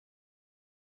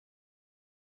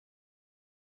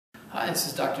Hi, this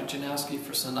is Dr. Janowski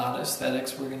for Sonata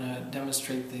Aesthetics. We're going to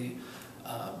demonstrate the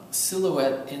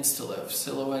Silhouette InstaLift.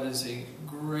 Silhouette is a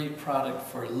great product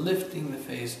for lifting the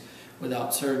face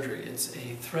without surgery. It's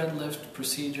a thread lift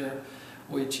procedure,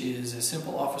 which is a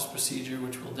simple office procedure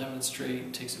which we'll demonstrate.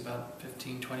 It takes about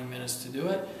 15-20 minutes to do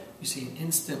it. You see an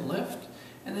instant lift,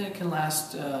 and then it can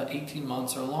last 18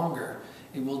 months or longer.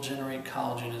 It will generate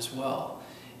collagen as well.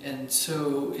 And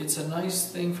so it's a nice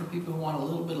thing for people who want a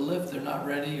little bit of lift. They're not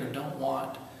ready or don't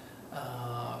want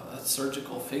a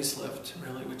surgical facelift,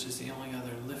 really, which is the only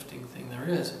other lifting thing there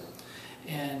is.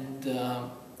 And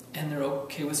they're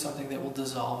okay with something that will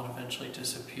dissolve and eventually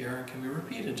disappear and can be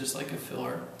repeated, just like a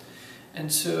filler.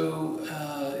 And so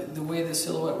the way the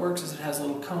Silhouette works is it has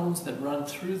little cones that run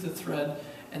through the thread,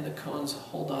 and the cones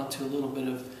hold on to a little bit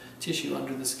of tissue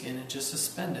under the skin and just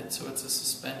suspend it. So it's a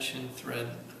suspension thread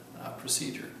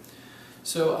procedure.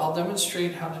 So I'll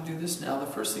demonstrate how to do this now. The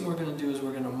first thing we're going to do is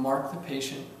we're going to mark the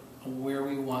patient where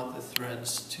we want the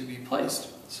threads to be placed.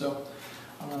 So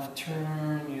I'm going to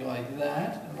turn you like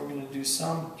that, and we're going to do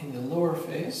some in the lower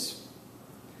face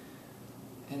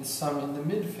and some in the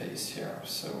mid face here.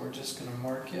 So we're just going to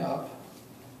mark you up.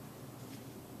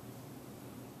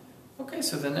 Okay,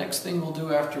 so the next thing we'll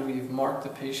do after we've marked the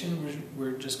patient,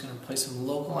 we're just going to place some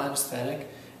local anesthetic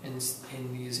in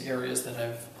these areas that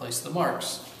I've placed the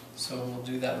marks. So we'll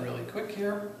do that really quick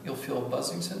here. You'll feel a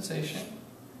buzzing sensation.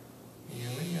 Here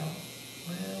we go.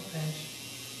 Little pinch.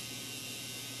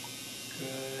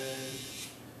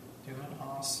 Good. Doing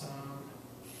awesome.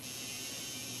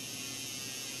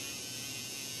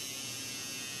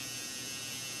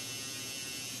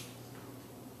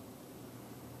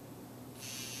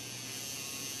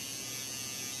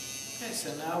 Okay,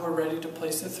 so now we're ready to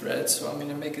place the thread. So I'm going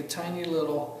to make a tiny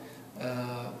little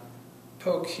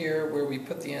poke here where we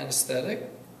put the anesthetic.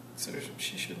 So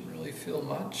she shouldn't really feel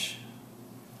much.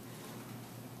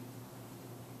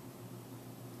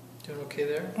 Doing okay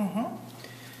there? Mm-hmm.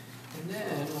 And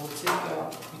then we'll take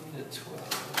out, we need a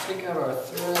 12. We'll take out our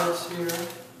threads here.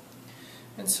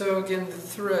 And so again, the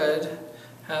thread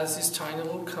has these tiny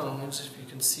little cones, if you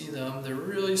can see them. They're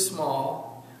really small.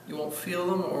 You won't feel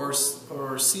them or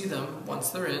see them once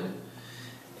they're in.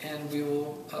 And we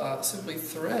will simply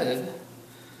thread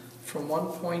from one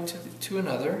point to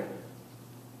another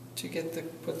to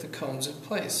put the cones in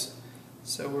place.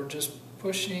 So we're just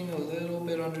pushing a little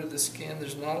bit under the skin.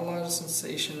 There's not a lot of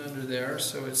sensation under there,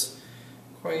 so it's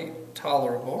quite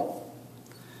tolerable.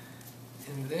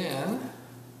 And then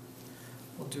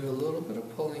we'll do a little bit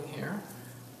of pulling here.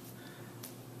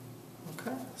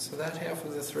 Okay, so that half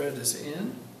of the thread is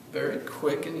in. Very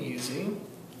quick and easy. And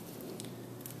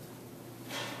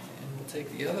we'll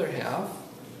take the other half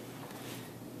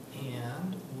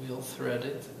and we'll thread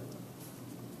it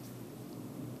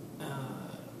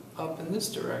up in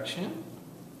this direction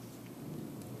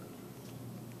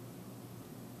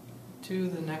to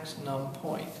the next numb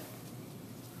point.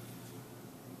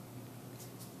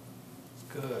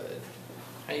 Good.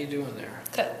 How you doing there?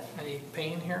 Good. Any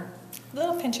pain here? A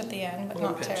little pinch at the end, but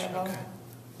not terrible. Okay.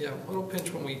 Yeah, a little pinch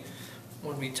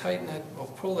when we tighten that, or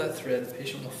pull that thread, the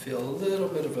patient will feel a little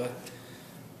bit of a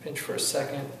pinch for a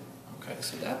second. Okay,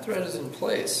 so that thread is in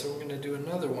place, so we're going to do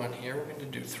another one here. We're going to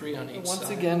do 3 on each side. Once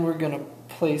again, we're going to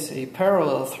place a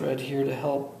parallel thread here to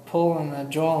help pull on that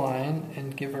jawline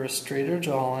and give her a straighter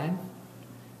jawline.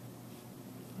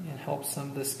 And help some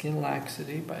of the skin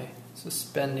laxity by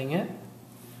suspending it,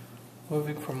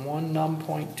 moving from one numb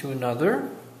point to another.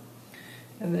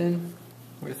 And then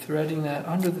we're threading that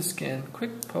under the skin.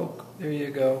 Quick poke. There you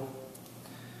go.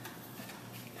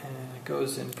 And it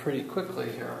goes in pretty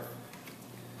quickly here.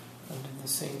 I'll do the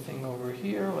same thing over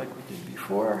here like we did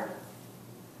before.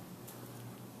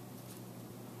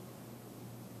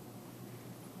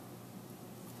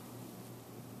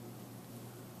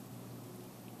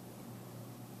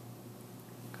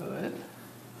 Good.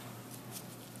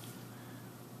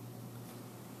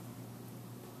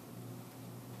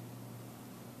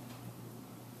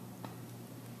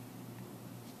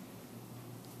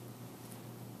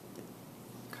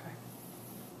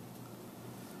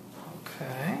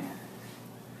 Okay.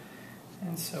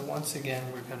 And so once again,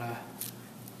 we're going to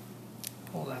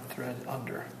pull that thread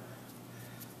under.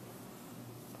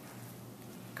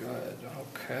 Good.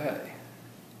 Okay.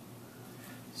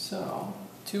 So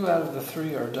 2 out of the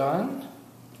 3 are done.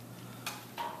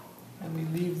 And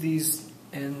we leave these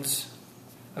ends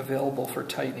available for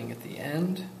tightening at the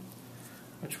end,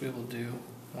 which we will do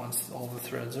once all the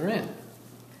threads are in.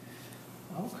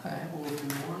 Okay, we'll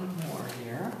do one more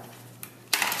here.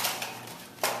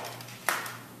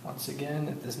 Once again,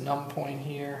 at this numb point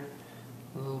here,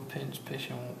 a little pinch,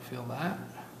 patient won't feel that.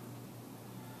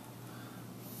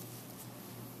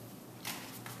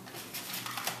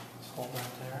 pull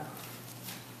that there.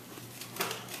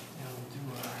 And we'll do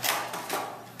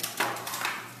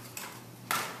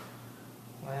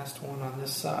our last one on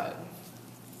this side.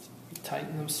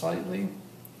 Tighten them slightly.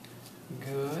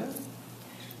 Good.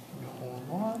 We'll hold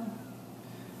one.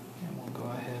 And we'll go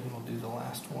ahead and we'll do the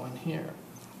last one here.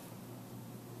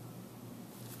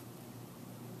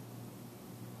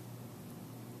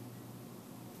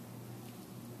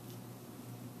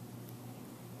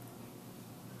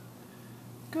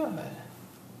 Good.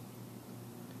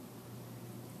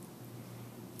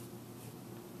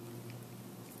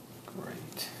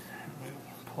 Great.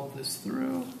 We'll pull this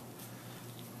through.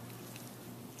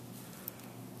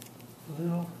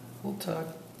 Little tug.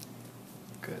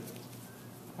 Good.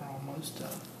 We're almost done.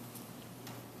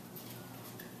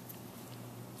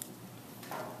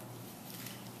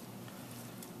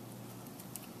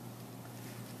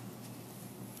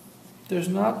 There's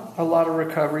not a lot of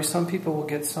recovery. Some people will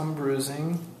get some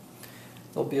bruising.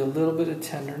 There'll be a little bit of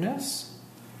tenderness,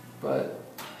 but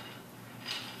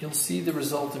you'll see the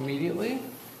result immediately,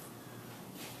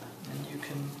 and you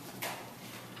can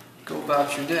go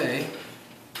about your day.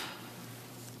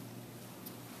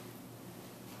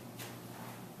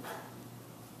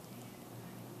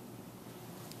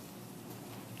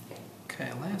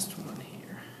 Okay, last one here.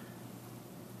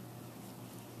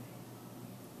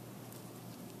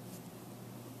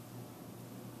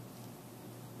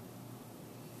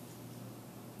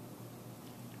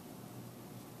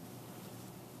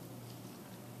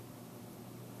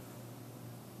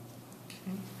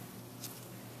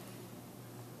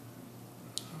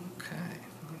 Okay,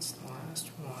 that's the last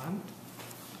one.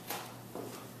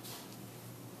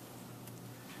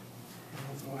 And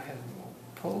we'll go ahead and we'll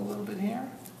pull a little bit here.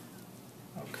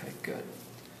 Okay, good.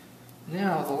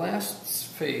 Now the last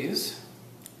phase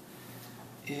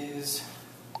is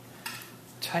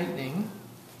tightening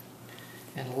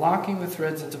and locking the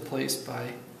threads into place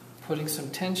by putting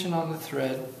some tension on the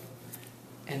thread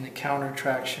and the counter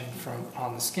traction from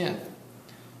on the skin.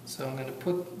 So I'm going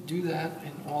to do that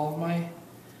in all of my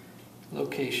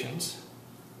locations.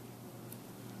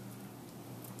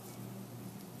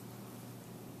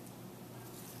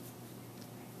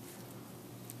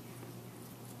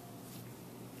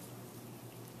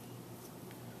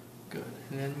 Good.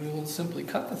 And then we will simply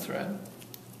cut the thread.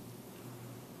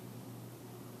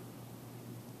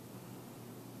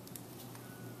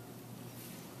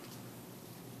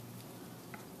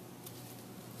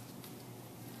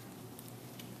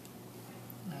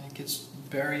 Gets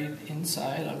buried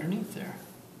inside underneath there.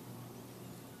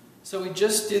 So we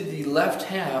just did the left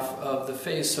half of the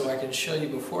face so I can show you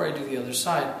before I do the other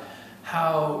side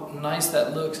how nice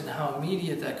that looks and how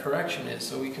immediate that correction is.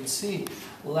 So we can see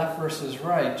left versus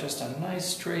right, just a nice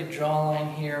straight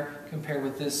jawline here compared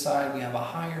with this side. We have a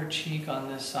higher cheek on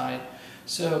this side.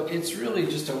 So it's really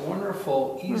just a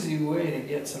wonderful, easy way to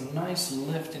get some nice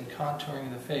lift and contouring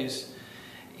of the face.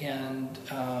 And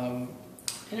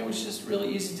it was just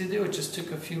really easy to do. It just took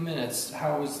a few minutes.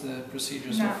 How was the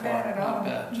procedure so far? Not bad at all. Not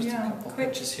bad. Just a couple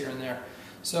pinches here and there.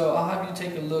 So I'll have you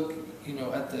take a look,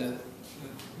 at the,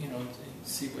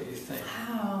 see what you think.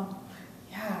 Wow.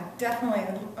 Yeah, definitely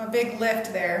a big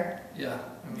lift there. Yeah.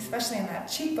 Especially in that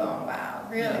cheekbone. Wow,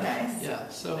 really nice. Yeah.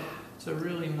 So it's a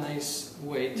really nice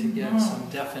way to get some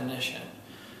definition.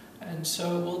 And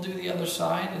so we'll do the other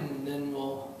side, and then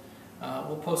we'll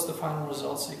post the final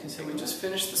results so you can see. We just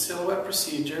finished the silhouette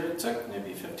procedure. It took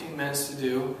maybe 15 minutes to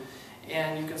do,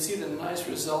 and you can see the nice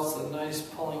results, the nice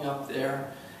pulling up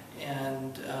there.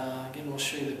 And again, we'll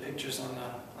show you the pictures on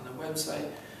the website.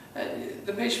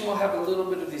 The patient will have a little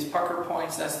bit of these pucker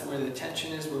points. That's where the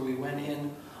tension is, where we went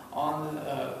in on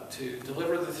to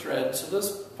deliver the thread. So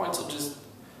those points will just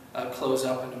close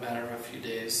up in a matter of a few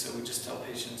days. So we just tell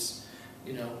patients,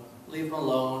 leave them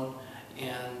alone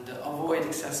and avoid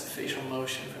excessive facial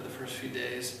motion for the first few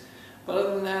days. But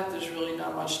other than that, there's really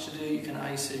not much to do. You can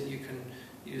ice it, you can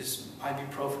use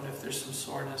ibuprofen if there's some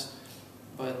soreness.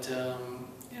 But,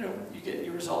 you get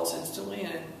your results instantly,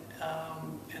 and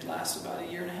it lasts about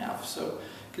 1.5 years. So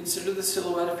consider the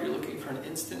silhouette if you're looking for an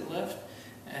instant lift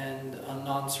and a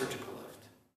non-surgical.